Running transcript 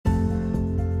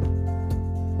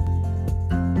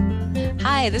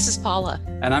Hi, this is Paula.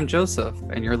 And I'm Joseph,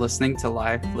 and you're listening to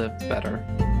Life Lived Better.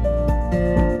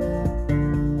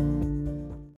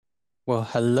 Well,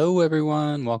 hello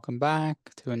everyone. Welcome back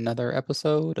to another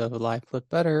episode of Life Lived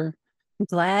Better.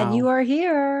 Glad you How? are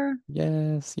here.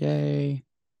 Yes, yay.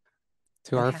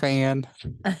 To But our how? fan.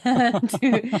 I'm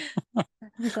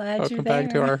glad you're Welcome back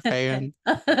to there. our fan.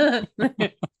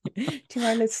 To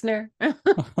our listener.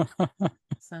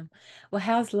 So, well,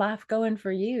 how's life going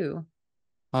for you?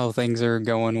 Oh, things are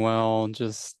going well.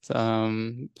 Just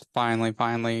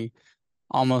finally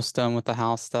almost done with the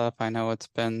house stuff. I know it's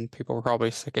been people were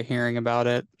probably sick of hearing about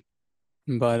it.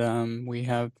 But we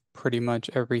have pretty much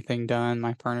everything done.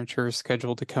 My furniture is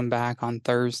scheduled to come back on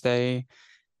Thursday,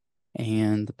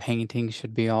 and the painting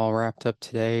should be all wrapped up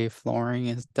today. Flooring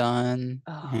is done,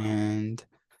 Oh, and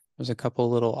there's a couple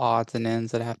little odds and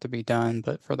ends that have to be done,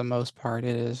 but for the most part,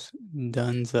 it is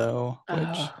donezo, which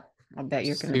oh, I bet I'm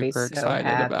you're going to be super so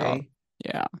excited about. happy.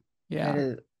 Yeah, That yeah.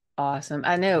 is awesome.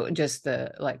 I know just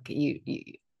the like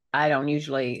I don't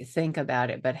usually think about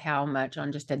it, but how much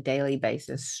on just a daily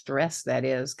basis stress that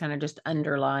is kind of just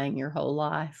underlying your whole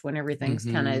life when everything's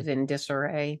kind hmm of in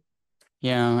disarray.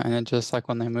 Yeah, and it just like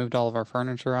when they moved all of our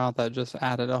furniture out, that just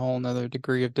added a whole nother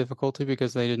degree of difficulty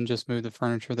because they didn't just move the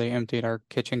furniture, they emptied our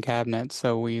kitchen cabinet.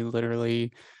 So we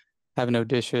literally have no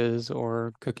dishes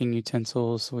or cooking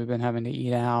utensils. So we've been having to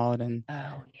eat out. And Oh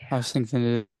I yeah. was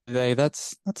thinking today,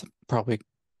 that's probably,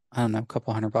 I don't know, a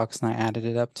couple $100, and I added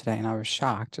it up today and I was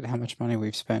shocked at how much money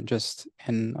we've spent just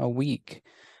in a week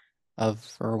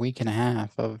or a week and a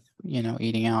half of,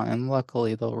 eating out. And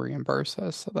luckily they'll reimburse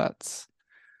us. So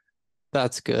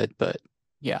that's good, but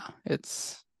yeah,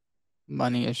 it's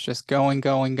money is just Hmm.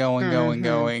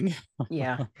 going.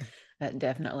 Yeah, that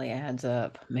definitely adds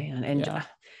up, man. And Yeah.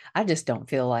 I just don't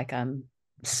feel like I'm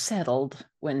settled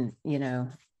when,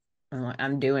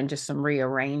 I'm doing just some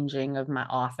rearranging of my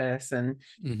office and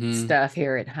hmm stuff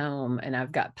here at home, and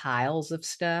I've got piles of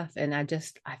stuff, and I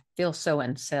feel so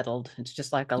unsettled. It's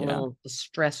just like a Yeah. little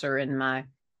stressor in my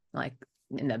like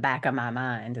in the back of my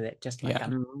mind that just like Yeah.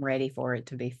 I'm ready for it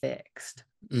to be fixed.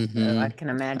 So I hmm can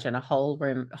imagine a whole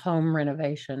home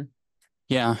renovation.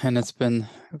 Yeah, and it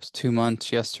was 2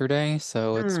 months yesterday,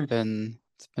 so Mm,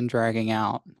 it's been dragging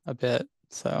out a bit.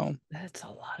 So, that's a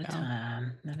lot of yeah.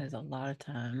 time. That is a lot of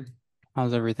time.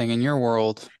 How's everything in your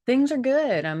world? Things are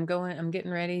good. I'm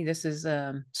getting ready. This is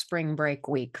spring break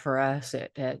week for us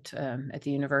at the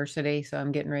university. So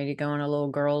I'm getting ready to go on a little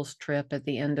girls trip at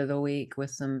the end of the week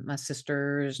with my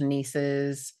sisters,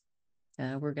 nieces.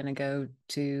 We're going to go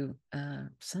to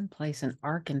some place in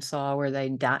Arkansas where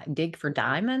they dig for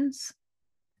diamonds.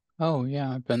 Oh,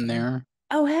 yeah, I've been there.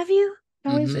 Oh, have you?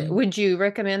 How is it? hmm Would you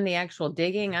recommend the actual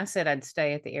digging? I said I'd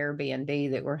stay at the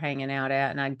Airbnb that we're hanging out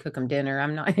at and I'd cook them dinner.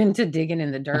 I'm not into digging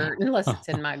in the dirt unless it's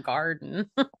in my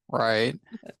garden. Right.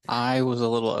 I was a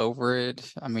little over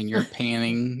it. I mean, you're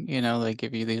panning, they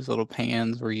give you these little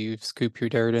pans where you scoop your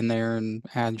dirt in there and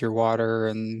add your water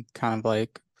and kind of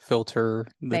like filter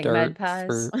the Make mud dirt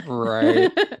pies. for,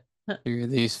 right.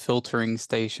 These filtering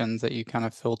stations that you kind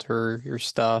of filter your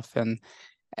stuff. And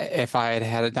if I had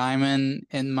had a diamond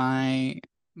in my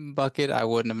bucket, I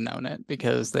wouldn't have known it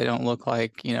because they don't look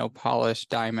like, polished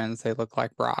diamonds. They look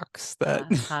like rocks that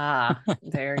Aha,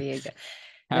 there you go.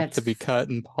 have to That's be cut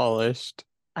and polished.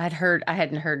 I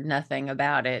hadn't heard nothing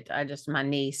about it. My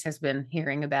niece has been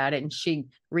hearing about it and she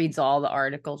reads all the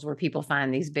articles where people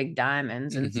find these big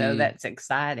diamonds. And so hmm that's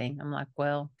exciting. I'm like,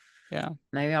 well, Yeah.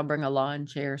 maybe I'll bring a lawn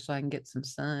chair so I can get some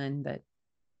sun, but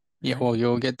Yeah, well,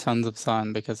 you'll get tons of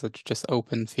sun because it's just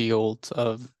open fields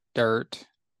of dirt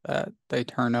that they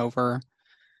turn over.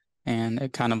 And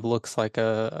it kind of looks like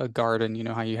a garden. You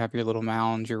know how you have your little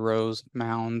mounds, your rows of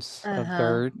mounds of uh-huh.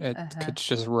 dirt. Uh-huh. It's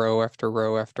just row after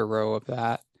row after row of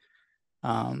that.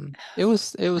 It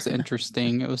was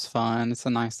interesting. It was fun. It's a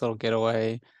nice little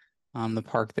getaway. The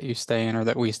park that you stay in or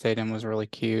that we stayed in was really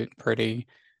cute, pretty.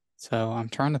 So I'm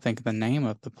trying to think of the name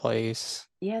of the place.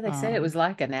 Yeah, they said it was Um,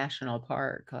 like a national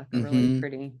park, like a really hmm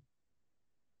pretty.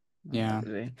 Yeah,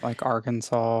 like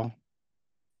Arkansas,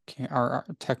 or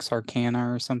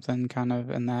Texarkana or something kind of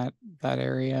in that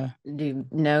area, Do you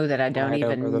know that I don't right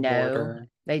over even the know? border.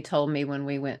 They told me when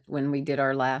we did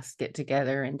our last get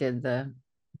together and did the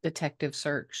detective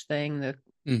search thing, the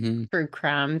hmm true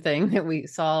crime thing that we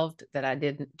solved, that I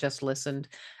didn't just listened.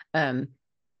 Um,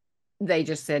 they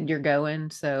just said you're going,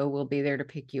 so we'll be there to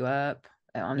pick you up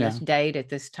on this Yeah. date at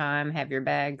this time. Have your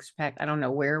bags packed. I don't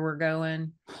know where we're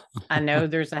going. I know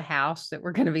there's a house that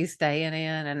we're going to be staying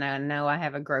in, and I know I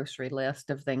have a grocery list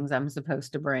of things I'm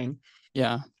supposed to bring.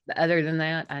 Yeah. Other than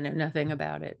that, I know nothing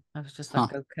about it. I was just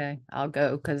like, Huh. okay, I'll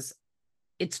go because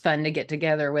it's fun to get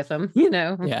together with them, you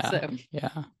know. Yeah. So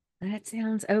Yeah. that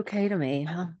sounds okay to me.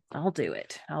 I'll do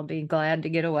it. I'll be glad to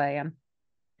get away. I'm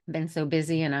been so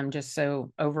busy and I'm just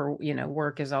so over,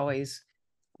 work is always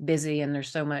busy and there's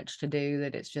so much to do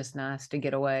that it's just nice to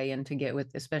get away and to get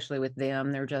with, especially with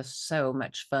them. They're just so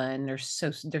much fun.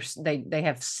 They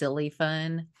have silly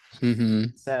fun. Hmm.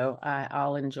 So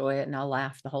I'll enjoy it and I'll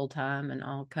laugh the whole time and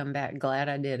I'll come back glad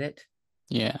I did it.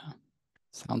 Yeah.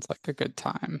 Sounds like a good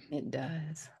time. It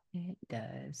does. It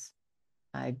does.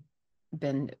 I've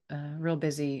been real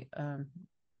busy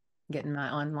getting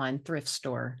my online thrift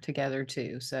store together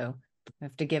too. So I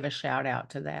have to give a shout out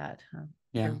to that.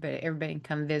 Yeah. Everybody can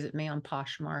come visit me on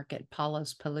Poshmark at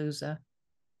Paula's Palooza.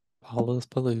 Paula's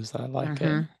Palooza. I like it.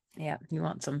 Mm-hmm. Yeah, you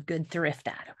want some good thrift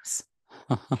items.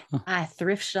 I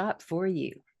thrift shop for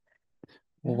you.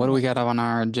 Well, what do we got on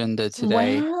our agenda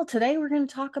today? Well, today we're going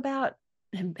to talk about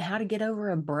how to get over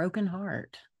a broken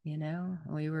heart.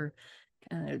 We were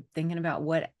thinking about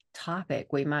what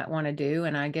topic we might want to do,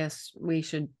 and I guess we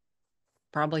should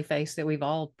probably face that we've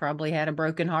all probably had a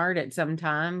broken heart at some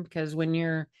time, because when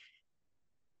you're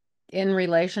in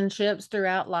relationships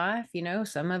throughout life,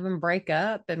 some of them break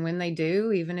up, and when they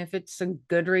do, even if it's a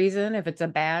good reason, if it's a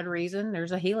bad reason,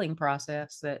 there's a healing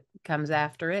process that comes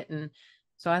after it. And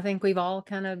so I think we've all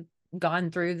kind of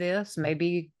gone through this,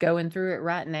 maybe going through it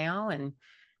right now, and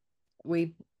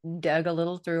we dug a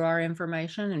little through our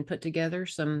information and put together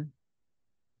some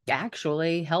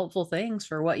actually helpful things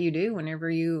for what you do whenever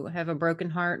you have a broken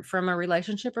heart from a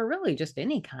relationship or really just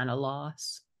any kind of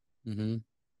loss. Mm-hmm.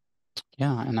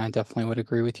 Yeah, and I definitely would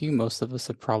agree with you. Most of us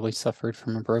have probably suffered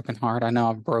from a broken heart. I know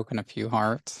I've broken a few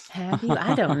hearts. Have you?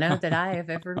 I don't know that I have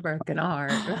ever broken a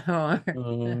heart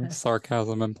before.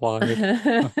 Sarcasm implied.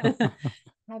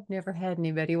 I've never had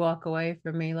anybody walk away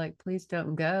from me like, please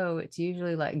don't go. It's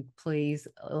usually like, please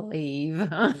leave.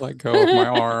 Let go of my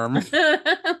arm.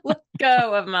 Let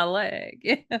go of my leg.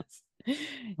 Yes,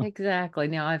 exactly.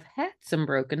 Now, I've had some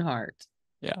broken hearts.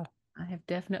 Yeah. I have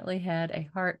definitely had a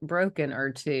heart broken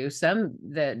or two, some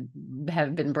that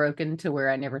have been broken to where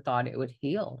I never thought it would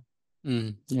heal.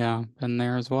 Yeah, been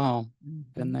there as well.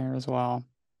 Been Mhm. there as well.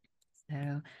 So,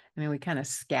 I mean, we kind of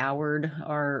scoured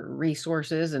our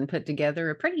resources and put together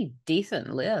a pretty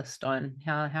decent list on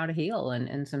how to heal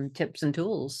and some tips and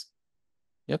tools.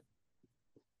 Yep.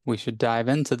 We should dive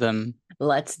into them.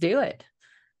 Let's do it.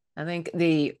 I think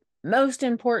the most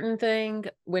important thing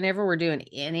whenever we're doing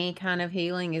any kind of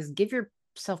healing is give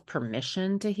yourself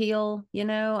permission to heal.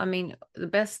 I mean, the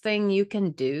best thing you can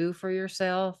do for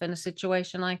yourself in a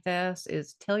situation like this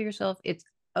is tell yourself it's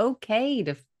okay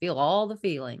to feel all the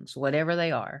feelings, whatever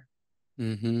they are.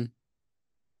 Mm-hmm.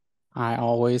 I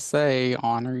always say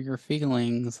honor your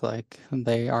feelings, like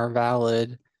they are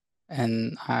valid.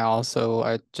 And I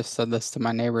just said this to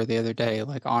my neighbor the other day,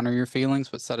 like honor your feelings,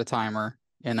 but set a timer,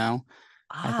 you know?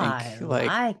 I think I like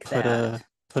like put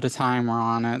that. a timer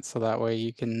on it so that way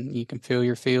you can feel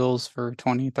your feels for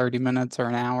 20, 30 minutes or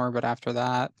an hour, but after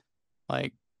that,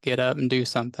 like get up and do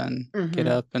something. Get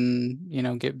Hmm. up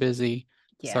and, get busy,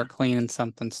 Yeah. start cleaning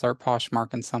something, start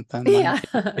poshmarking something, like Yeah.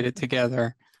 get it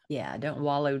together. Yeah. Don't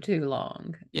wallow too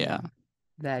long. Yeah.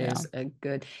 That Yeah. is a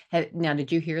good. Now,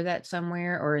 did you hear that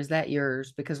somewhere or is that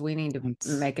yours? Because we need to It's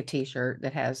make a t-shirt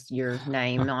that has your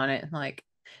name on it. Like,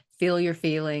 feel your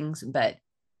feelings, but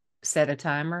set a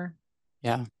timer.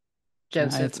 yeah. Yeah,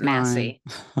 Joseph it's mine. Massey.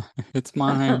 It's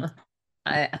mine.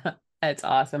 That's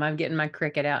awesome. I'm getting my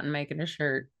Cricut out and making a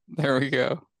shirt. There we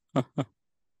go.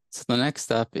 So the next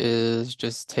step is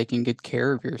just taking good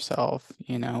care of yourself.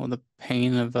 The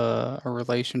pain of a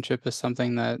relationship is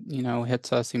something that,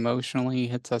 hits us emotionally,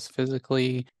 hits us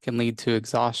physically, can lead to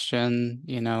exhaustion,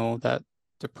 that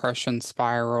depression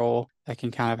spiral that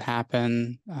can kind of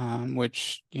happen,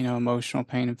 which, emotional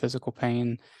pain and physical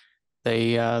pain,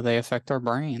 they affect our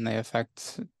brain. They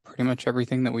affect pretty much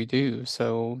everything that we do.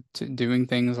 So doing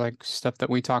things like stuff that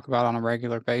we talk about on a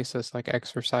regular basis, like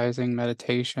exercising,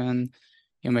 meditation,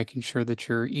 making sure that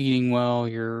you're eating well,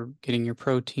 you're getting your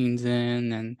proteins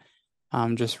in,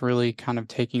 and just really kind of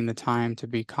taking the time to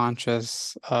be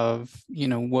conscious of,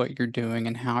 what you're doing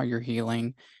and how you're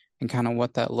healing and kind of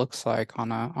what that looks like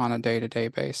on a day-to-day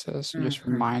basis, and just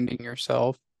Mhm. reminding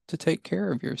yourself to take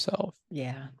care of yourself.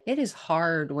 Yeah, it is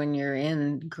hard when you're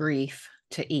in grief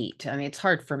to eat. I mean, it's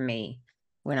hard for me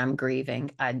when I'm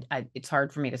grieving. It's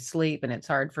hard for me to sleep and it's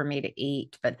hard for me to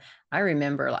eat. But I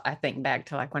remember, I think back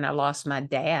to like when I lost my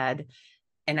dad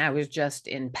and I was just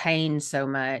in pain so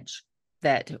much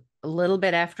that a little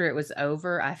bit after it was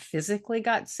over, I physically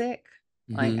got sick.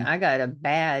 Like Hmm. I got a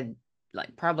bad,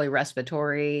 like probably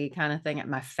respiratory kind of thing.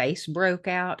 My face broke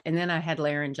out and then I had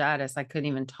laryngitis. I couldn't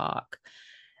even talk.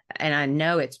 And I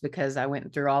know it's because I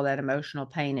went through all that emotional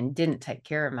pain and didn't take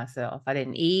care of myself. I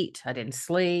didn't eat, I didn't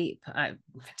sleep.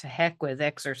 To heck with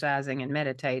exercising and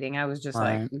meditating. I was just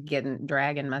like Right.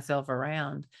 dragging myself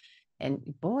around. And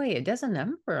boy, it does a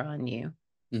number on you.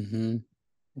 Mm-hmm.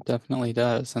 It definitely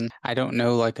does. And I don't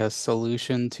know like a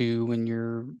solution to when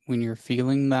you're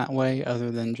feeling that way other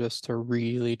than just to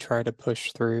really try to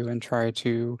push through and try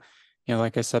to,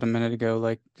 like I said a minute ago,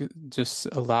 like just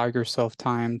allow yourself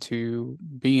time to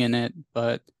be in it,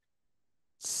 but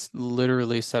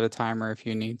literally set a timer if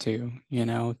you need to,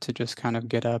 to just kind of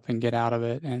get up and get out of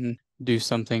it and do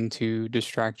something to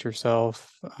distract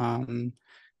yourself.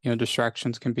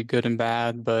 Distractions can be good and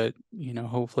bad, but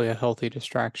hopefully a healthy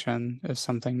distraction is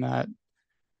something that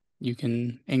you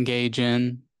can engage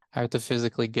in. I have to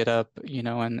physically get up,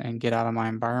 and get out of my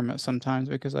environment sometimes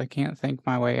because I can't think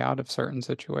my way out of certain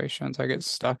situations. I get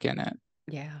stuck in it.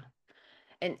 Yeah.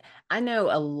 And I know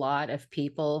a lot of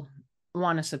people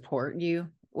want to support you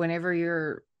whenever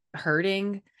you're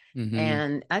hurting. Mm-hmm.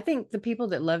 And I think the people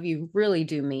that love you really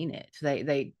do mean it.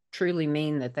 They truly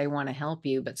mean that they want to help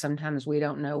you, but sometimes we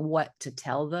don't know what to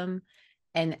tell them.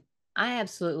 And I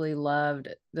absolutely loved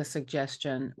the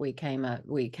suggestion we came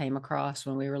across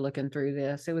when we were looking through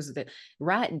this. It was that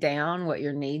write down what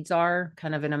your needs are,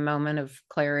 kind of in a moment of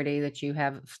clarity that you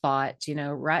have thoughts,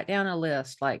 write down a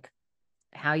list like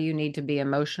how you need to be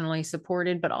emotionally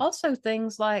supported, but also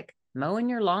things like mowing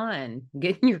your lawn,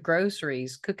 getting your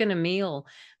groceries, cooking a meal.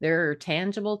 There are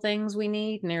tangible things we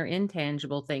need and there are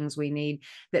intangible things we need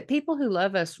that people who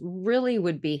love us really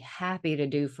would be happy to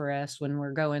do for us when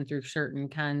we're going through certain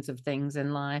kinds of things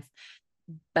in life,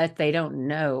 but they don't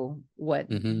know what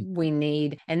Mm-hmm. we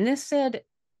need. And this said,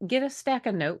 get a stack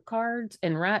of note cards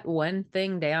and write one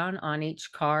thing down on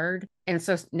each card. And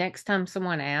so next time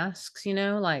someone asks,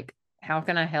 like, how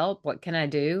can I help? What can I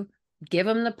do? Give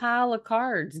them the pile of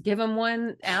cards, give them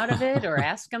one out of it, or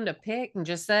ask them to pick and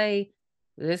just say,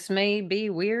 this may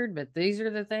be weird, but these are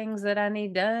the things that I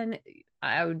need done.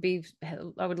 I would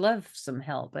love some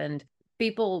help. And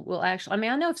people will actually, I mean,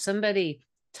 I know if somebody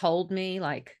told me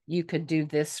like you could do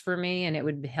this for me and it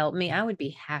would help me, I would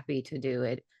be happy to do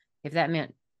it. If that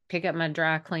meant pick up my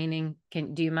dry cleaning,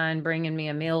 do you mind bringing me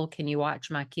a meal? Can you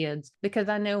watch my kids? Because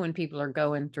I know when people are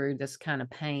going through this kind of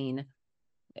pain,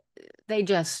 they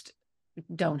just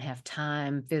don't have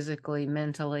time physically,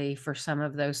 mentally for some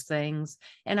of those things.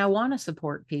 And I want to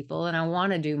support people and I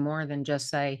want to do more than just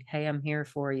say, hey, I'm here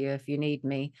for you if you need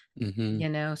me.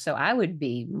 Mm-hmm. So I would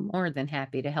be more than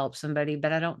happy to help somebody,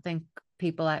 but I don't think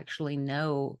people actually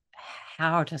know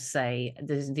how to say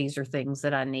these are things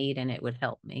that I need and it would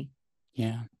help me.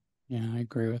 Yeah. Yeah, I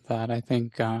agree with that. I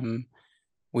think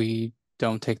we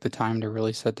don't take the time to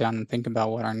really sit down and think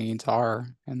about what our needs are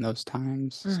in those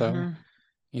times. So,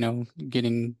 Hmm.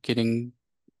 getting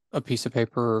a piece of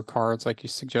paper or cards like you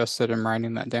suggested and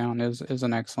writing that down is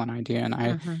an excellent idea.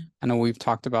 And Hmm. I know we've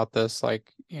talked about this,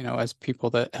 like, as people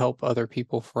that help other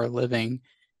people for a living,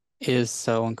 is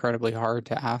so incredibly hard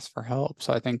to ask for help.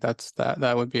 So I think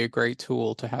that would be a great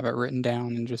tool to have it written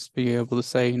down and just be able to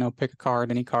say, pick a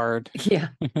card, any card. Yeah.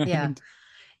 Yeah. And,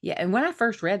 Yeah. And when I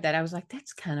first read that, I was like,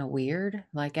 that's kind of weird.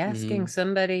 Like asking mhm,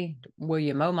 somebody, will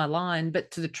you mow my lawn?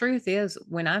 But to the truth is,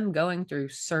 when I'm going through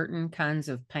certain kinds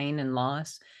of pain and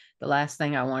loss, the last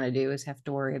thing I want to do is have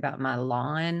to worry about my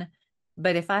lawn.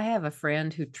 But if I have a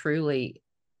friend who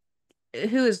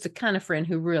is the kind of friend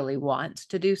who really wants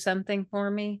to do something for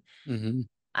me, mhm.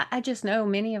 I just know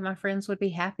many of my friends would be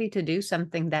happy to do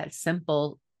something that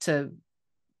simple to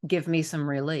give me some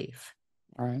relief.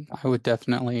 All right. I would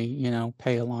definitely,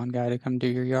 pay a lawn guy to come do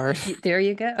your yard. There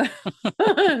you go.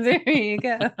 There you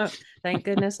go. Thank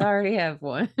goodness I already have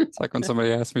one. It's like when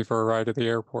somebody asks me for a ride to the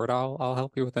airport, I'll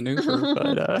help you with an Uber,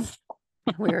 but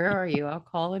Where are you? I'll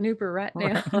call an Uber right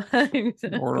now. right. Order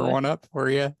Exactly. one up for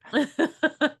you.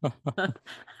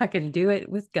 I can do it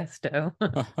with gusto.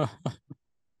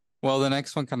 Well, the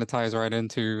next one kind of ties right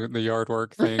into the yard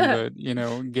work thing, but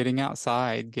getting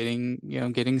outside,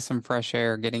 getting some fresh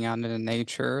air, getting out into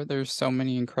nature. There's so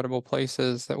many incredible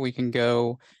places that we can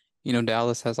go.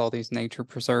 Dallas has all these nature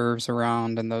preserves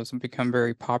around, and those have become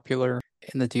very popular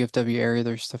in the DFW area.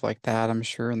 There's stuff like that. I'm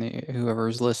sure in the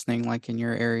whoever's listening, like in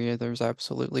your area, there's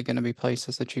absolutely going to be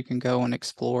places that you can go and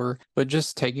explore. But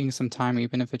just taking some time,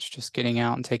 even if it's just getting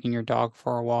out and taking your dog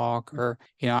for a walk, or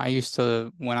I used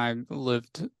to, when I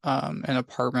lived in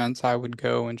apartments, I would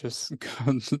go and just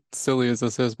go, silly as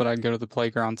this is, but I'd go to the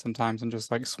playground sometimes and just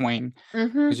like swing Hmm.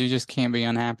 because you just can't be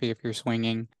unhappy if you're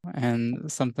swinging.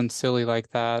 And something silly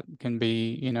like that can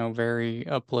be, very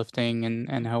uplifting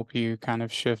and help you kind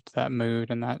of shift that mood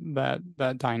and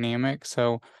that dynamic.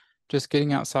 So just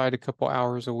getting outside a couple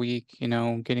hours a week,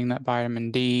 getting that vitamin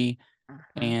D Mhm.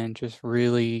 and just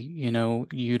really,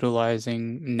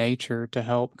 utilizing nature to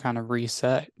help kind of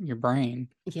reset your brain.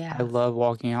 I Yeah. love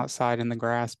walking outside in the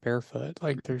grass barefoot.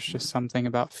 Like there's just Mhm. something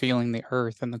about feeling the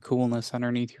earth and the coolness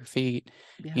underneath your feet,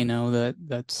 Yeah.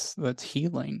 that's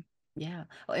healing. Yeah.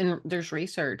 Well, and there's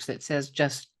research that says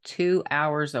just 2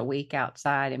 hours a week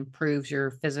outside improves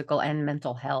your physical and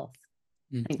mental health.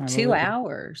 I mean, I 2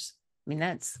 hours. I mean,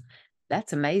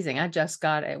 that's amazing. I just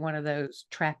got at one of those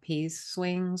trapeze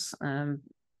swings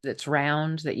that's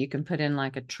round that you can put in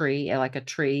like a tree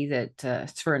that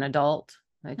it's for an adult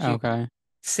that you Okay.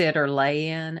 sit or lay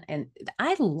in. And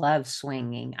I love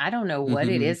swinging. I don't know what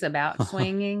it Mhm. is about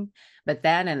swinging, but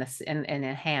that and and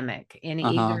a hammock, either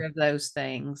Uh-huh. of those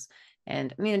things.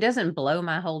 And I mean, it doesn't blow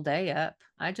my whole day up.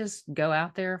 I just go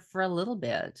out there for a little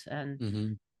bit, and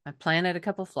Mhm. I planted a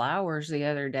couple flowers the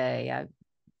other day. I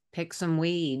picked some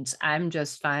weeds. I'm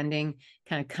just finding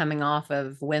kind of coming off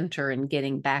of winter and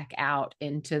getting back out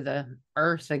into the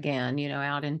earth again,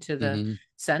 out into the Mhm.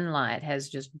 sunlight has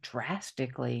just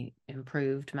drastically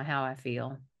improved how I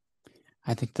feel.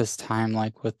 I think this time,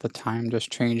 like with the time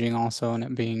just changing also and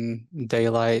it being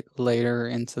daylight later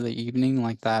into the evening,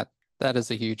 like that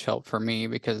is a huge help for me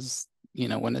because,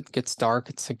 when it gets dark,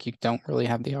 it's like you don't really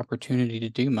have the opportunity to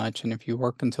do much. And if you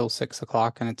work until 6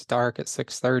 o'clock and it's dark at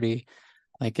 6:30,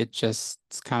 like it's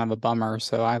kind of a bummer.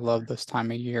 So I love this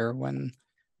time of year when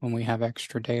we have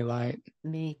extra daylight.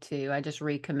 Me too. I just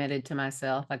recommitted to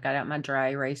myself. I got out my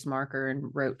dry erase marker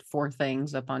and wrote 4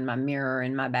 things up on my mirror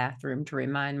in my bathroom to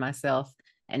remind myself.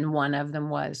 And one of them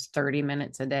was 30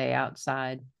 minutes a day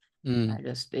outside.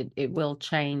 Mm, It will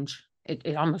change.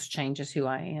 It almost changes who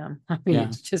I am. I mean, yeah,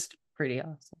 it's just pretty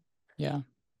awesome. yeah.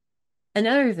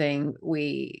 Another thing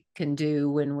we can do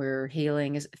when we're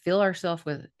healing is fill ourselves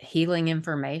with healing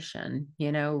information,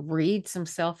 read some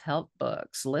self-help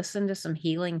books, listen to some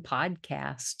healing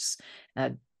podcasts,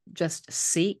 just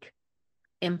seek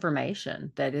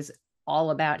information that is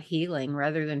all about healing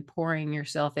rather than pouring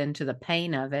yourself into the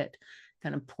pain of it.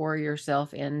 Kind of pour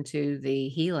yourself into the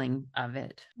healing of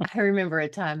it. I remember a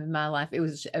time in my life, it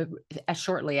was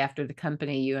shortly after the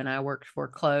company you and I worked for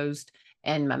closed,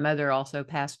 and my mother also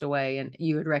passed away. And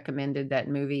you had recommended that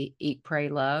movie, Eat, Pray,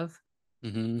 Love.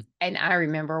 Hmm. And I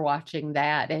remember watching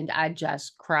that and I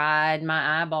just cried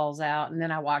my eyeballs out. And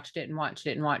then I watched it and watched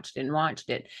it and watched it and watched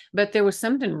it. But there was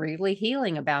something really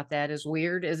healing about that, as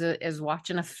weird as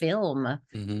watching a film.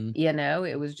 Hmm.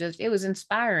 It was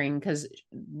inspiring because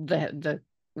the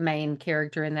main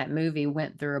character in that movie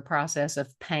went through a process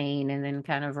of pain and then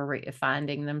kind of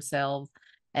finding themselves.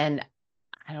 And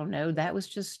I don't know, that was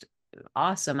just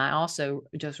awesome. I also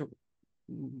just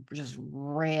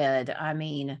read, I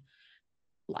mean,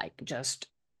 like just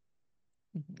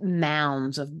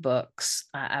mounds of books.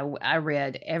 I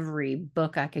read every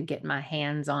book I could get my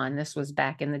hands on. This was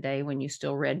back in the day when you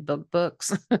still read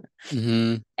books.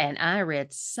 Hmm. And I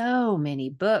read so many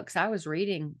books. I was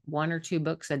reading 1 or 2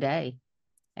 books a day,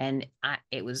 and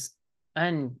it was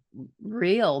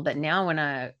unreal. But now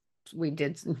when we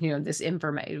did, this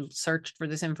information, searched for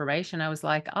this information, I was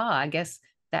like, I guess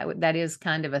that is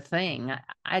kind of a thing.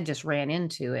 I just ran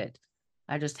into it.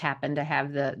 I just happened to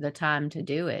have the time to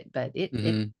do it, but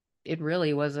Hmm. it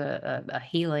really was a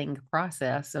healing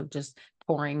process of just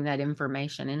pouring that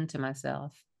information into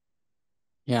myself.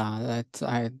 Yeah, that's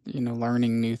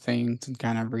learning new things and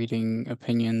kind of reading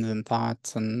opinions and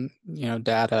thoughts and,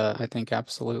 data, I think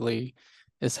absolutely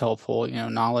is helpful.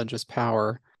 Knowledge is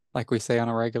power. Like we say on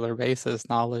a regular basis,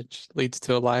 knowledge leads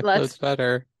to a life that's Let's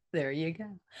better. There you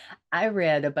go. I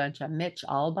read a bunch of Mitch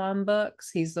Albom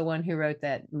books. He's the one who wrote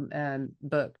that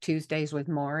book Tuesdays with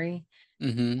Maury,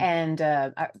 Hmm.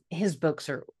 and his books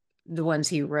are the ones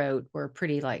he wrote were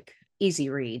pretty like easy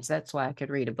reads. That's why I could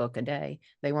read a book a day.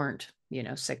 They weren't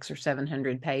 600 or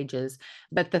 700 pages.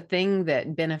 But the thing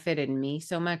that benefited me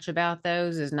so much about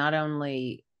those is not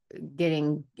only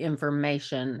getting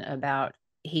information about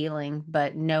healing,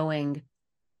 but knowing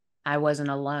I wasn't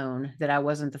alone, that I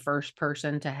wasn't the first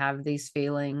person to have these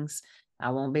feelings. I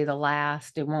won't be the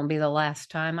last. It won't be the last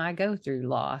time I go through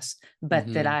loss,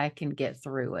 but that Hmm. I can get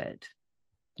through it.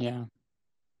 Yeah.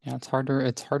 Yeah, it's hard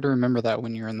to remember that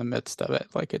when you're in the midst of it.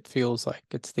 Like it feels like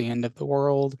it's the end of the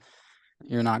world.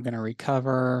 You're not going to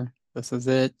recover. This is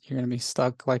it. You're going to be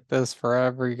stuck like this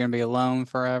forever. You're going to be alone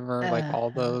forever. Like Uh,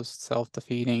 all those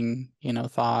self-defeating,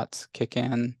 thoughts kick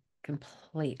in.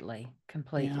 completely, Yeah,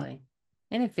 completely.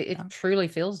 And it yeah, truly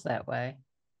feels that way.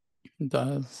 it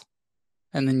does.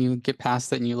 And then you get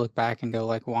past it and you look back and go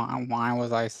like, why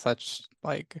was I such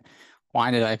like, why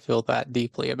did I feel that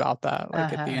deeply about that?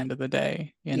 Like at the Uh-huh. end of the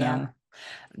day, Yeah.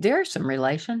 There are some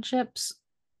relationships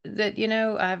that,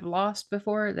 I've lost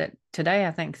before that today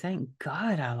I think, thank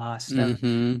God I lost them.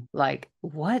 Mm-hmm. Like,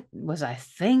 what was I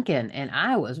thinking? And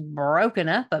I was broken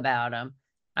up about them.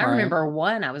 I Right. remember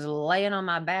one, I was laying on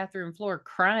my bathroom floor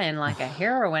crying like a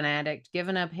heroin addict,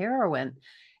 giving up heroin.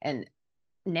 And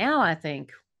now I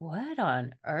think, what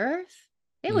on earth?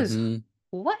 It was Mm-hmm.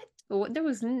 what? There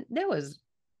wasn't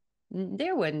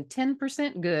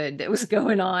 10% good that was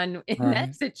going on in that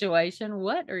Right. situation.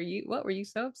 What were you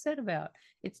so upset about?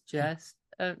 It's Yeah. just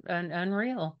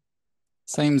unreal.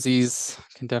 Samesies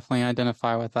can definitely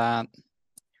identify with that.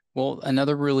 Well,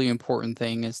 another really important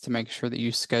thing is to make sure that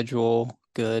you schedule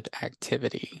good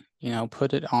activity.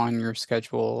 Put it on your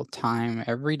schedule time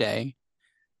every day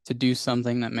to do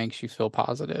something that makes you feel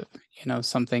positive.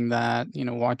 Something that,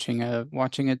 watching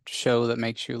a show that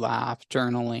makes you laugh,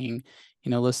 journaling,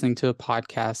 listening to a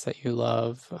podcast that you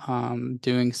love,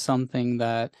 doing something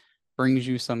that brings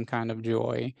you some kind of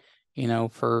joy,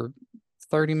 for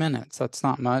 30 minutes. That's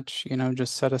not much,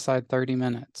 just set aside 30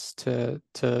 minutes to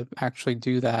actually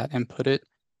do that and put it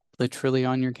literally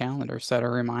on your calendar. Set a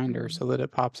reminder Mhm. so that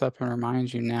it pops up and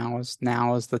reminds you now is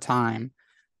the time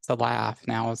to laugh.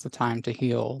 Now is the time to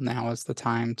heal. Now is the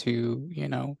time to,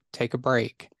 take a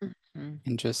break Mhm.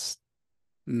 and just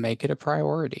make it a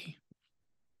priority.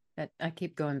 That I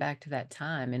keep going back to that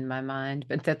time in my mind,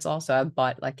 but that's also I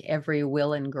bought like every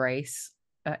Will and Grace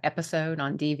episode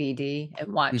on DVD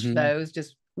and watched Hmm. those.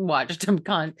 Just watched them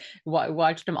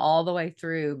all the way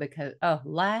through because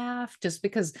laugh just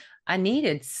because I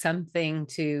needed something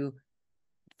to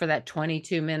for that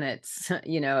 22 minutes,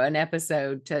 an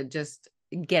episode to just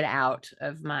get out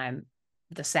of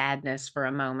the sadness for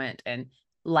a moment and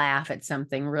laugh at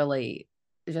something really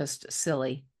just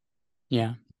silly.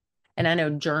 Yeah. And I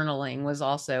know journaling was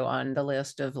also on the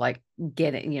list of like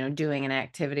doing an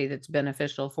activity that's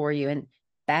beneficial for you. And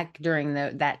back during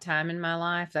that time in my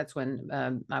life, that's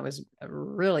when I was a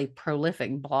really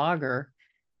prolific blogger.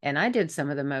 And I did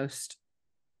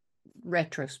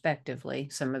retrospectively,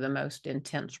 some of the most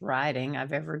intense writing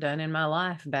I've ever done in my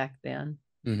life back then.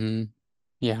 Hmm.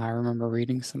 Yeah, I remember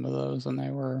reading some of those and they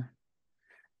were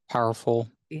powerful.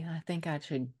 Yeah, I think I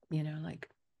should, like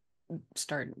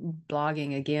start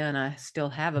blogging again. I still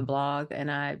have a blog and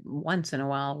I once in a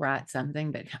while write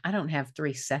something, but I don't have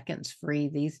 3 seconds free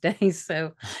these days.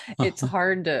 So it's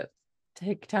hard to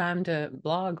take time to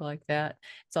blog like that.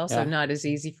 It's also Yeah. not as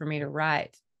easy for me to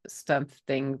write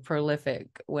something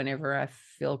prolific whenever I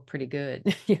feel pretty good.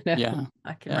 Yeah.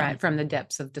 I can Yeah. write from the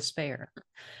depths of despair.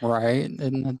 Right.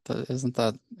 Isn't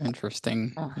that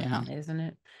interesting? Oh, Yeah. isn't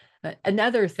it? But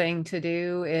another thing to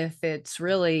do if it's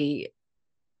really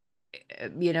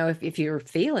if you're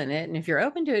feeling it and if you're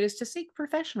open to it is to seek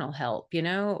professional help.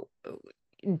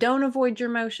 Don't avoid your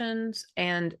emotions,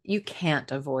 and you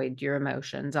can't avoid your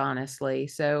emotions, honestly.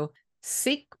 So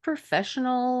seek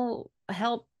professional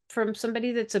help from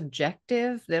somebody that's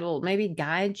objective, that'll maybe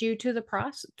guide you to the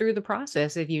process through the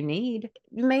process if you need.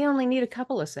 You may only need a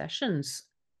couple of sessions,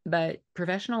 but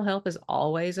professional help is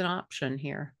always an option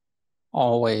here.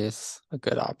 Always a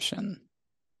good option.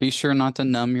 Be sure not to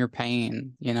numb your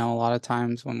pain. A lot of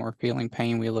times when we're feeling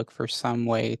pain, we look for some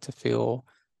way to feel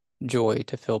joy,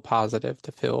 to feel positive,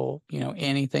 to feel,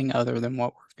 anything other than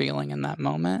what we're feeling in that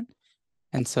moment.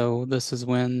 And so this is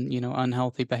when,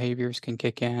 unhealthy behaviors can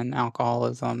kick in,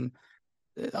 alcoholism.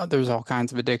 There's all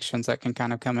kinds of addictions that can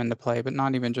kind of come into play, but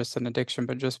not even just an addiction,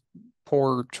 but just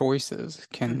poor choices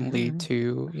can lead Mhm.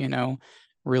 to,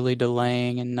 really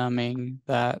delaying and numbing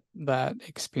that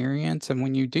experience. And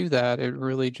when you do that, it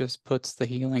really just puts the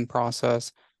healing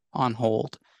process on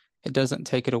hold. It doesn't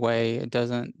take it away. It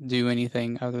doesn't do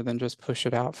anything other than just push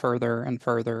it out further and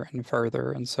further and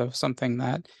further. And so something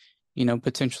that,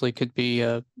 potentially could be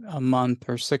a month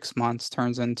or 6 months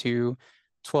turns into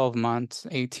 12 months,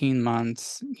 18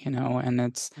 months, and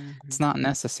it's Mhm. not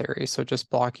necessary. So just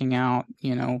blocking out,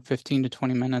 15 to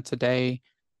 20 minutes a day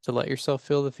to let yourself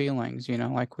feel the feelings,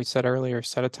 like we said earlier,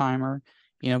 set a timer,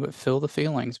 but feel the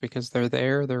feelings because they're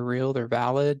there, they're real, they're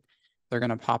valid. They're going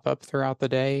to pop up throughout the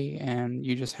day, and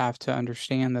you just have to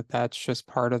understand that that's just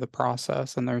part of the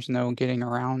process and there's no getting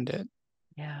around it.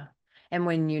 Yeah.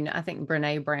 And I think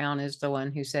Brene Brown is the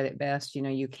one who said it best,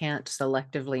 you can't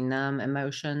selectively numb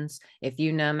emotions. If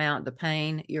you numb out the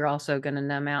pain, you're also going to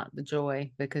numb out the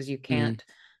joy because Mm-hmm.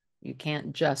 you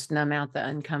can't just numb out the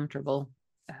uncomfortable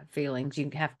feelings. You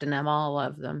have to numb all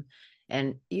of them.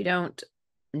 And you don't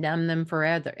numb them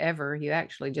forever, ever. You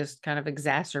actually just kind of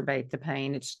exacerbate the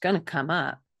pain. It's going to come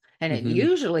up and it Mm-hmm.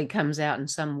 usually comes out in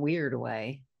some weird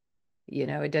way.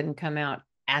 It doesn't come out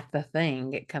at the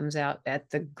thing. It comes out at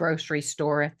the grocery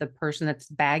store, at the person that's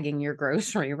bagging your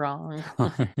grocery wrong.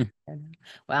 And,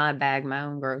 well, I bag my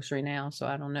own grocery now, so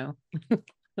I don't know.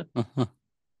 I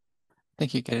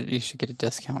think you should get a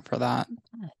discount for that.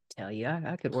 I tell you,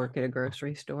 I could work at a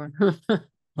grocery store.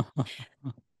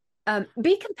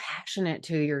 Be compassionate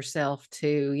to yourself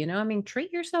too. I mean,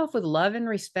 treat yourself with love and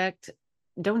respect.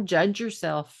 Don't judge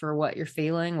yourself for what you're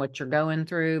feeling, what you're going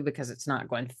through, because it's not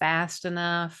going fast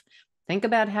enough. Think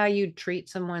about how you'd treat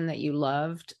someone that you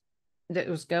loved that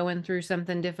was going through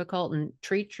something difficult, and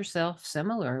treat yourself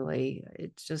similarly.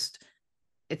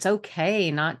 It's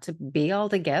okay not to be all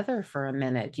together for a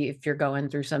minute if you're going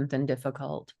through something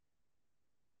difficult.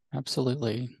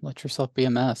 Absolutely. Let yourself be a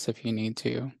mess if you need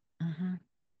to. Mhm.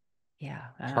 Yeah,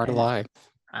 Part of life.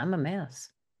 I'm a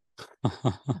mess.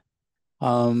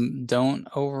 Don't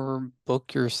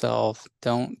overbook yourself.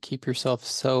 Don't keep yourself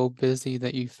so busy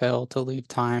that you fail to leave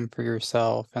time for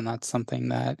yourself. And that's something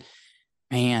that,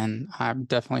 man, I've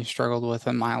definitely struggled with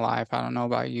in my life. I don't know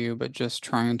about you, but just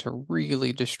trying to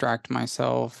really distract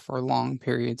myself for long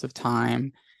periods of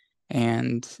time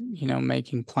and,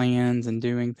 making plans and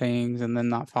doing things and then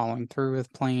not following through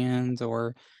with plans,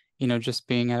 or just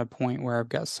being at a point where I've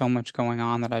got so much going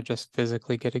on that I just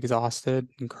physically get exhausted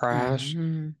and crash.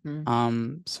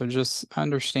 Mhm. So just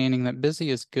understanding that busy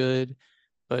is good,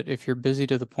 but if you're busy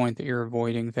to the point that you're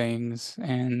avoiding things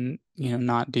and,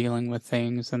 not dealing with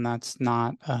things, then that's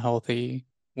not a healthy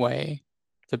way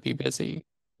to be busy.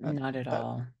 That, Not at that,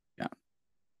 all. yeah.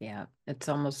 Yeah. It's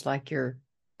almost like you're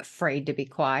afraid to be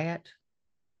quiet,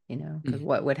 because Mhm.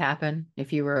 what would happen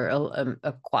if you were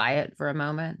a quiet for a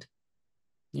moment?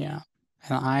 Yeah.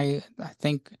 And I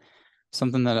think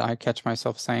something that I catch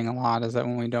myself saying a lot is that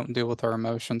when we don't deal with our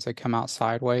emotions, they come out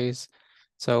sideways.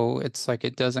 So it's like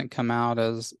it doesn't come out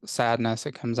as sadness,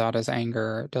 it comes out as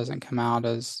anger. It doesn't come out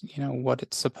as, what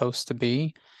it's supposed to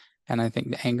be. And I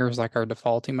think the anger is like our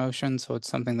default emotion. So it's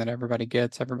something that everybody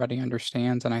gets, everybody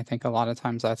understands. And I think a lot of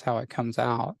times that's how it comes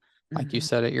out. Like you Mhm.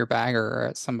 said, at your bagger or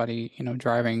at somebody,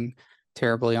 driving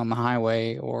terribly on the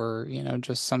highway, or,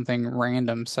 just something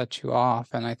random sets you off.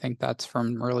 And I think that's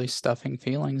from really stuffing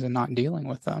feelings and not dealing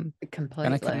with them. Gonna come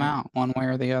Completely. out one way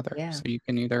or the other. Yeah. So you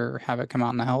can either have it come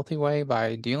out in a healthy way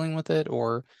by dealing with it,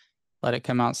 or let it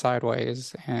come out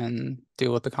sideways and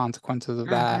deal with the consequences of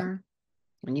that. Hmm.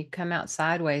 When you come out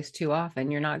sideways too often,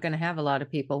 you're not going to have a lot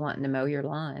of people wanting to mow your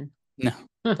lawn. No,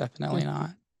 definitely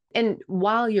not. And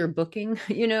while you're booking,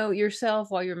 yourself,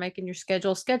 while you're making your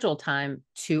schedule time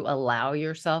to allow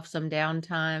yourself some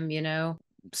downtime.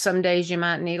 Some days you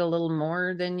might need a little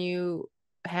more than you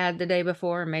had the day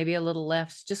before, maybe a little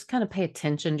less. Just kind of pay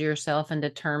attention to yourself and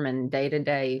determine day to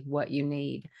day what you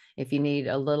need. If you need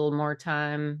a little more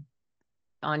time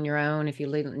on your own, if you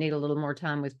need a little more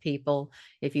time with people,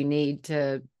 if you need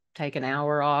to take an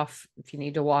hour off, if you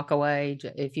need to walk away,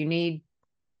 if you need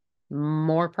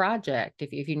more project,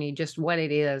 if you need just what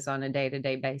it is on a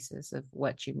day-to-day basis of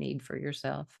what you need for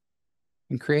yourself.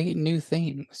 And create new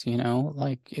things,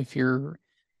 like if you're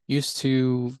used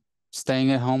to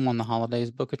staying at home on the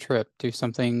holidays, book a trip, do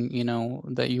something,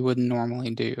 that you wouldn't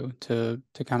normally do to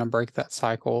kind of break that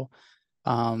cycle.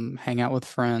 Hang out with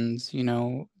friends,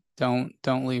 don't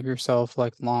leave yourself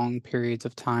like long periods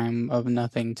of time of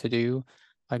nothing to do.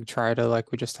 Like try to,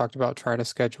 like we just talked about, try to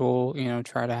schedule,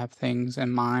 try to have things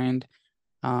in mind.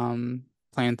 Um,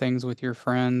 Plan things with your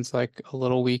friends, like a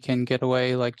little weekend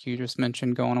getaway, like you just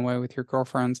mentioned, going away with your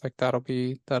girlfriends, like that'll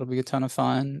be a ton of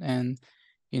fun, and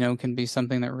can be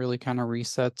something that really kind of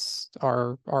resets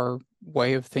our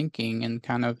way of thinking and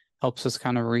kind of helps us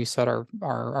kind of reset our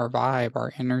vibe,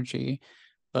 our energy.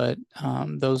 But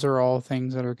those are all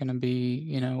things that are going to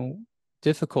be,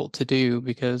 difficult to do,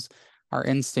 because our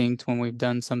instinct when we've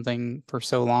done something for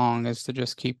so long is to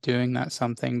just keep doing that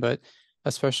something. But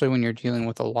especially when you're dealing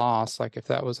with a loss, like if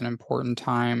that was an important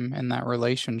time in that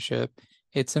relationship,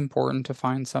 it's important to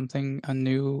find something, what's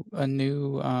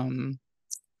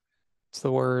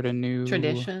the word?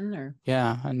 Tradition or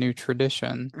A new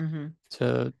tradition Mhm.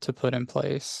 to put in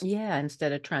place. Yeah,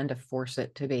 instead of trying to force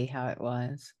it to be how it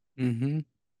was. Mm-hmm.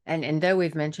 And though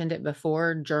we've mentioned it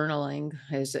before, journaling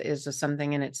is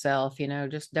something in itself.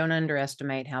 Just don't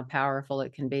underestimate how powerful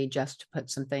it can be just to put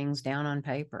some things down on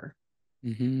paper.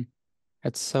 Mm-hmm.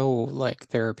 It's so like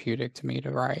therapeutic to me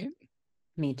to write.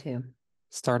 Me too.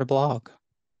 Start a blog.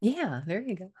 Yeah, there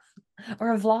you go.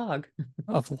 Or a vlog.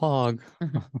 A vlog.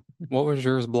 What was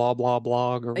yours? Blah blah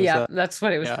blog, or was Yeah, that? that's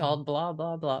what it was Yeah, called. Blah,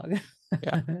 blah, blog.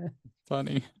 yeah,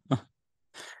 funny.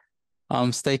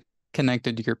 Stay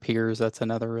connected to your peers. That's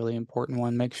another really important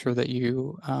one. Make sure that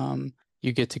you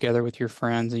you get together with your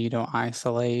friends and you don't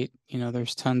isolate. You know,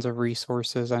 there's tons of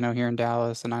resources. I know here in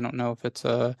Dallas, and I don't know if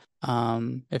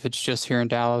it's just here in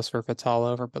Dallas or if it's all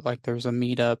over, but like there's a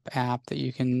meetup app that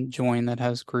you can join that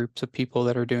has groups of people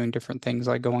that are doing different things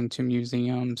like going to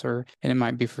museums, or and it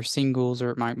might be for singles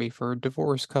or it might be for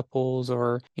divorced couples,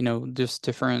 or you know, just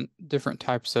different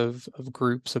types of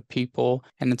groups of people.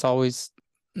 And it's always,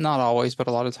 not always, but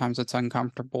a lot of times it's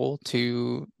uncomfortable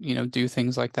to, you know, do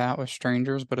things like that with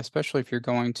strangers. But especially if you're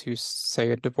going to,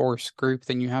 say, a divorce group,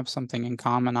 then you have something in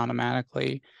common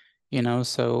automatically, you know,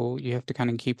 so you have to kind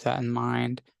of keep that in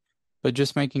mind. But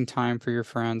just making time for your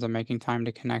friends and making time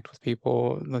to connect with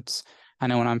people. I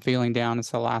know when I'm feeling down,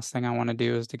 it's the last thing I want to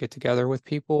do is to get together with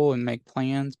people and make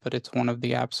plans, but it's one of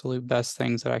the absolute best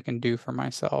things that I can do for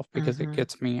myself because it Mhm.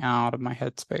 gets me out of my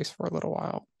headspace for a little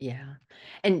while. Yeah.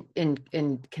 And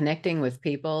connecting with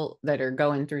people that are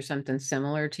going through something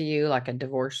similar to you, like a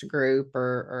divorce group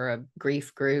or a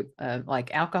grief group,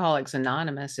 like Alcoholics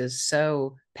Anonymous is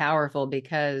so powerful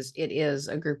because it is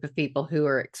a group of people who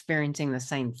are experiencing the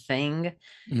same thing.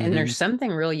 And Hmm. there's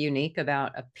something real unique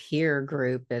about a peer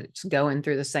group that's going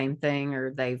through the same thing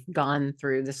or they've gone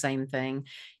through the same thing.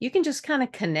 You can just kind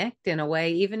of connect in a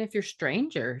way, even if you're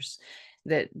strangers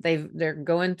that they're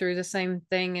going through the same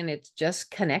thing and it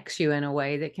just connects you in a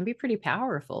way that can be pretty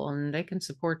powerful and they can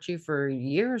support you for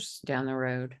years down the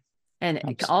road. And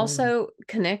Absolutely. also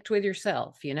connect with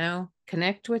yourself,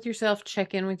 connect with yourself,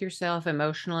 check in with yourself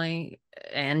emotionally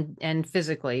and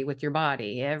physically with your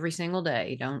body every single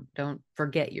day. Don't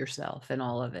forget yourself in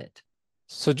all of it.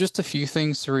 So just a few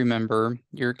things to remember.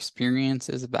 Your experience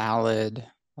is valid.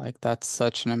 Like that's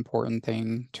such an important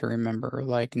thing to remember.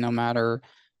 Like no matter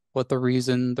what the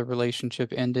reason the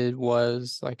relationship ended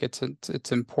was, like it's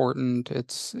important.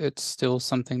 It's still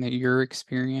something that you're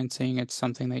experiencing. It's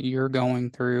something that you're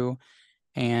going through,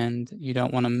 and you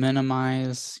don't want to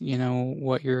minimize, you know,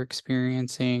 what you're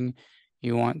experiencing.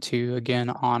 You want to again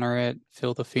honor it,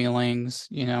 feel the feelings,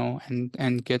 you know,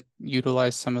 and get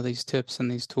utilize some of these tips and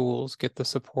these tools, get the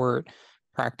support,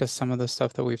 practice some of the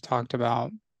stuff that we've talked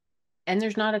about. And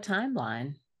there's not a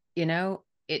timeline,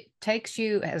 it takes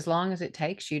you as long as it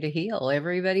takes you to heal.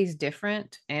 Everybody's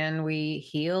different and we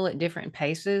heal at different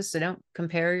paces. So don't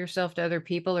compare yourself to other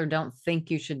people or don't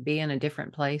think you should be in a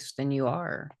different place than you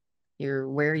are. You're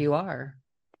where you are.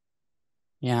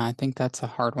 Yeah, I think that's a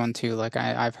hard one too. Like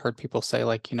I've heard people say,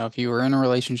 like, you know, if you were in a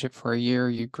relationship for a year,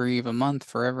 you grieve a month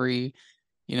for every,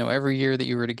 you know, every year that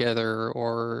you were together,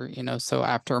 or, you know, so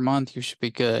after a month you should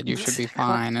be good, you should be Exactly.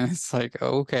 fine. And it's like,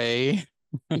 okay,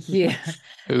 Yeah.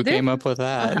 who There came up with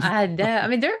that? I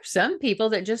mean there are some people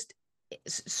that just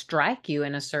strike you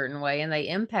in a certain way and they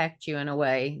impact you in a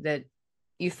way that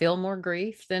you feel more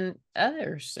grief than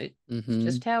others. It's Hmm.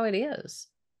 just how it is.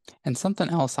 And something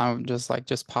else I just like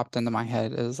just popped into my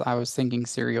head is I was thinking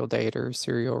serial daters,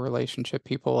 serial relationship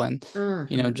people, and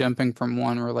you know, Mhm. jumping from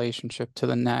one relationship to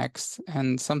the next.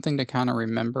 And something to kind of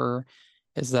remember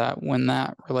is that when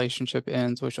that relationship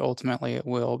ends, which ultimately it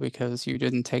will because you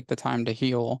didn't take the time to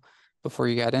heal before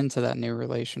you got into that new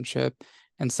relationship,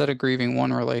 instead of grieving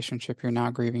one relationship, you're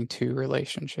now grieving two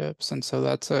relationships. And so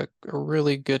that's a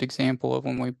really good example of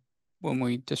when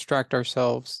we distract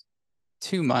ourselves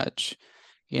too much,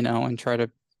 you know, and try to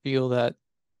feel that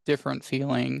different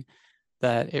feeling,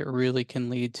 that it really can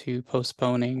lead to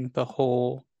postponing the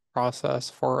whole process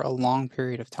for a long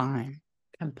period of time.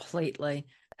 Completely.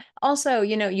 Also,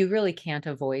 you really can't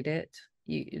avoid it.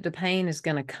 The pain is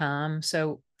going to come,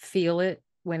 so feel it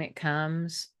when it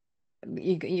comes.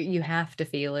 You have to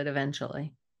feel it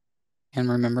eventually. And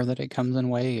remember that it comes in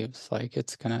waves, like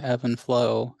it's going to ebb and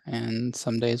flow, and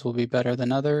some days will be better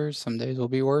than others, some days will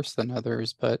be worse than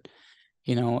others. But,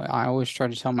 you know, I always try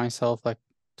to tell myself, like,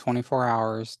 24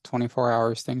 hours,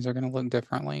 things are going to look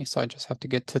differently. So I just have to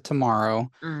get to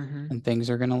tomorrow Hmm. and things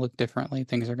are going to look differently.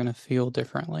 Things are going to feel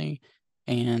differently.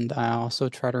 And I also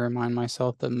try to remind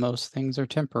myself that most things are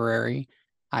temporary.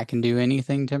 I can do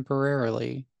anything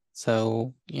temporarily.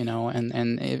 So, you know,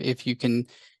 and if you can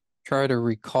try to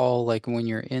recall, like when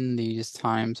you're in these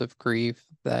times of grief,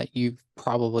 that you've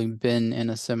probably been in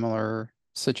a similar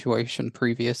situation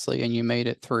previously and you made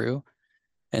it through.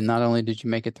 And not only did you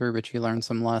make it through, but you learned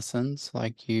some lessons.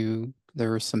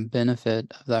 There was some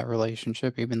benefit of that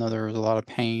relationship, even though there was a lot of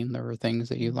pain, there were things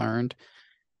that you learned.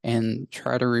 And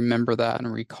try to remember that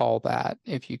and recall that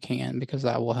if you can, because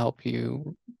that will help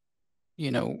you,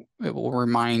 you know, it will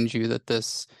remind you that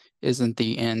this isn't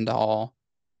the end all.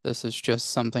 This is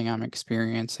just something I'm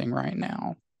experiencing right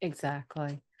now.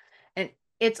 Exactly. And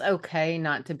it's okay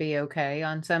not to be okay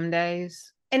on some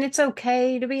days. And it's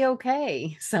okay to be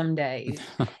okay some days.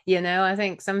 I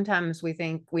think sometimes we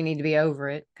think we need to be over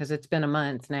it because it's been a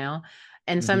month now.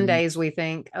 And some Mhm. days we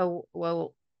think, oh,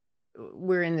 well,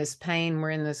 we're in this pain,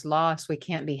 we're in this loss, we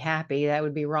can't be happy. That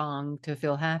would be wrong to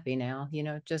feel happy now.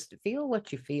 Just feel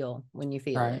what you feel when you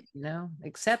feel Right. it,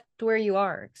 accept where you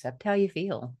are, accept how you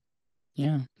feel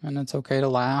Yeah. And it's okay to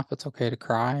laugh. It's okay to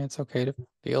cry. It's okay to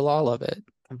feel all of it.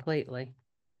 completely.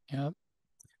 Yep.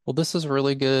 Well, this is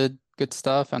really good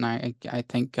stuff. And I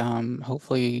think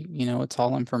hopefully, it's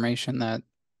all information that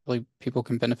really people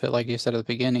can benefit, like you said at the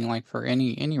beginning, like for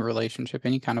any relationship,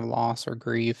 any kind of loss or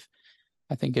grief.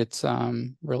 I think it's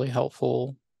really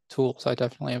helpful tools. I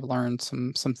definitely have learned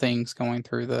some things going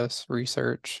through this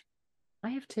research. I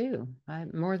have too.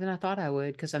 More than I thought I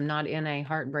would because I'm not in a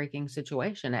heartbreaking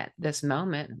situation at this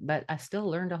moment, but I still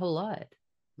learned a whole lot.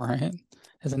 Right?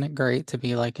 Isn't it great to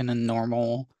be like in a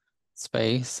normal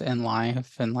space in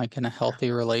life and like in a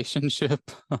healthy relationship?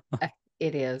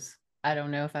 It is. I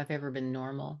don't know if I've ever been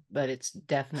normal, but it's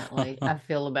definitely, I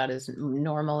feel about as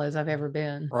normal as I've ever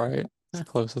been. Right? As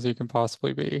close as you can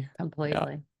possibly be. Yeah,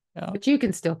 Completely. yeah. But you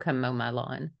can still come mow my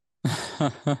lawn.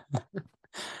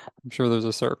 I'm sure there's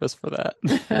a service for that.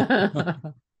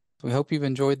 We hope you've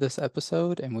enjoyed this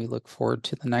episode and we look forward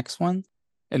to the next one.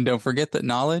 And don't forget that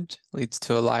knowledge leads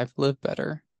to a life lived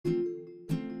better.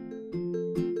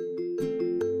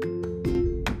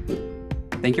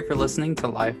 Thank you for listening to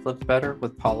Life Lived Better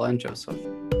with Paula and Joseph.